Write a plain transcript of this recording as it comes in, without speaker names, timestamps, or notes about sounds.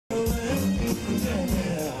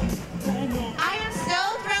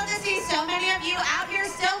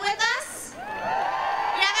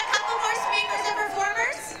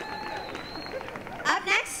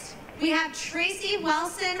have Tracey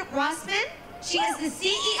Welson Rossman. She is the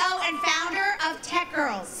CEO and founder of Tech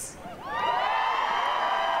Girls.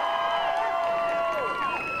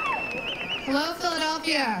 Hello,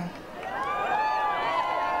 Philadelphia.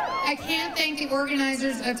 I can't thank the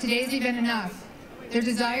organizers of today's event enough. Their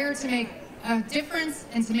desire to make a difference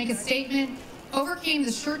and to make a statement overcame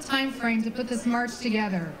the short time frame to put this march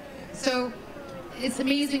together. So it's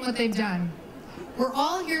amazing what they've done. We're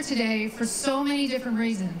all here today for so many different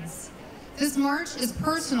reasons. This march is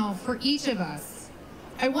personal for each of us.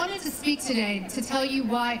 I wanted to speak today to tell you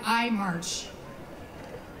why I march.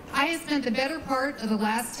 I have spent the better part of the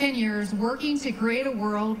last 10 years working to create a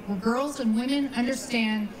world where girls and women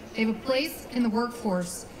understand they have a place in the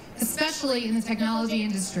workforce, especially in the technology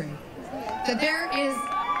industry. That there is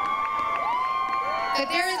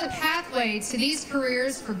a pathway to these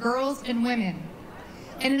careers for girls and women,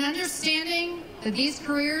 and an understanding that these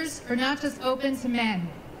careers are not just open to men.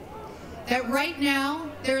 That right now,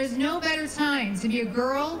 there is no better time to be a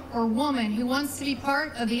girl or woman who wants to be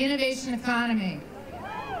part of the innovation economy.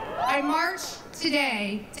 I march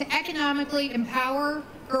today to economically empower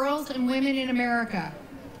girls and women in America.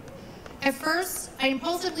 At first, I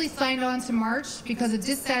impulsively signed on to march because of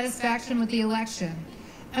dissatisfaction with the election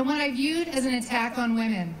and what I viewed as an attack on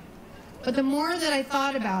women. But the more that I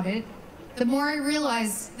thought about it, the more I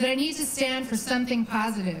realized that I need to stand for something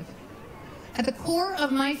positive. At the core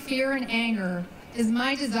of my fear and anger is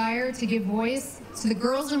my desire to give voice to the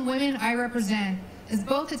girls and women I represent as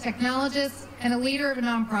both a technologist and a leader of a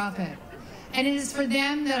nonprofit. And it is for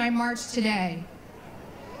them that I march today.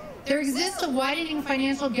 There exists a widening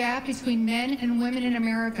financial gap between men and women in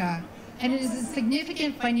America, and it is a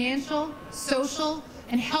significant financial, social,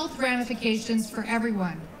 and health ramifications for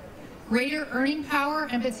everyone. Greater earning power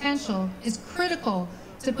and potential is critical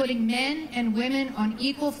to putting men and women on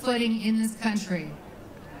equal footing in this country.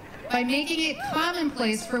 By making it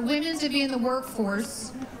commonplace for women to be in the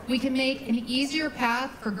workforce, we can make an easier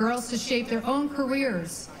path for girls to shape their own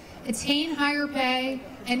careers, attain higher pay,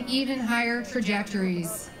 and even higher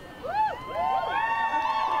trajectories.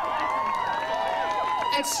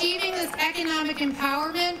 Achieving this economic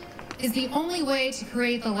empowerment is the only way to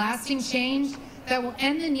create the lasting change that will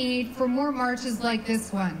end the need for more marches like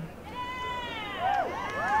this one.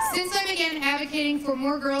 Since I began advocating for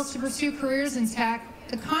more girls to pursue careers in tech,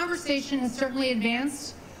 the conversation has certainly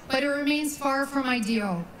advanced, but it remains far from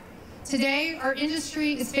ideal. Today, our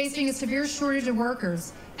industry is facing a severe shortage of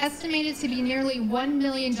workers, estimated to be nearly 1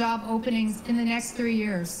 million job openings in the next 3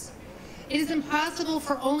 years. It is impossible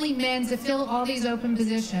for only men to fill all these open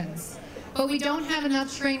positions, but we don't have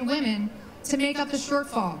enough trained women to make up the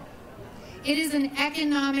shortfall. It is an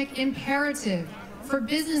economic imperative for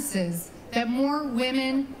businesses that more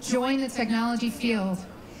women join the technology field.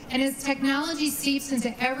 And as technology seeps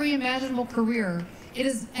into every imaginable career,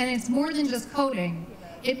 it's more than just coding.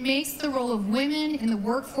 It makes the role of women in the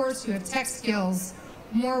workforce who have tech skills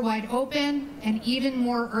more wide open and even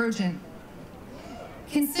more urgent.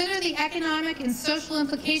 Consider the economic and social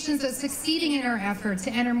implications of succeeding in our effort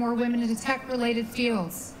to enter more women into tech-related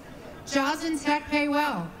fields. Jobs in tech pay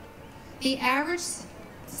well. The average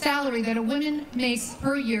salary that a woman makes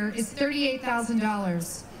per year is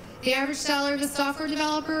 $38,000. The average salary of a software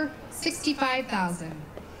developer, $65,000.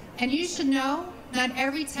 And you should know, not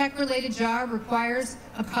every tech-related job requires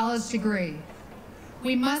a college degree.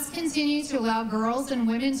 We must continue to allow girls and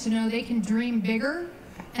women to know they can dream bigger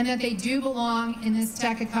and that they do belong in this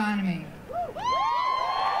tech economy.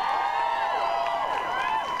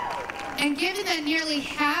 And given that nearly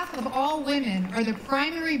half of all women are the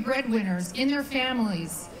primary breadwinners in their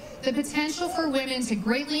families, the potential for women to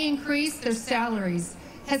greatly increase their salaries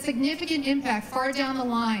has significant impact far down the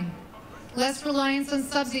line. Less reliance on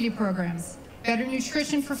subsidy programs, better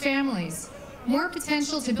nutrition for families, more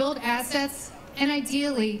potential to build assets, and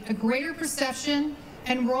ideally, a greater perception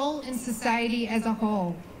and role in society as a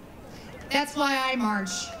whole. That's why I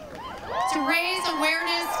march. To raise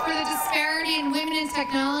awareness for the disparity in women in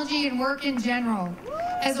technology and work in general,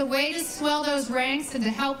 as a way to swell those ranks and to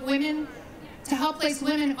help place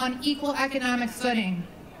women on equal economic footing.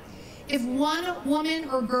 If one woman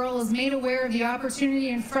or girl is made aware of the opportunity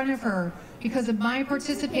in front of her because of my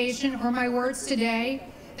participation or my words today,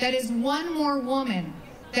 that is one more woman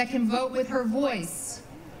that can vote with her voice,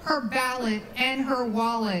 her ballot, and her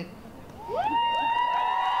wallet.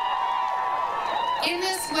 In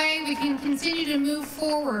this way, we can continue to move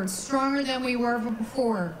forward stronger than we were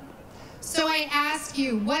before. So I ask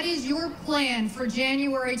you, what is your plan for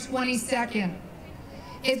January 22nd?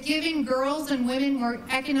 If giving girls and women more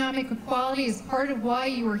economic equality is part of why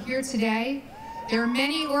you are here today, there are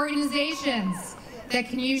many organizations that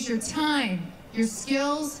can use your time, your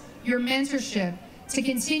skills, your mentorship to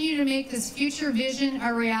continue to make this future vision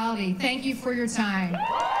a reality. Thank you for your time.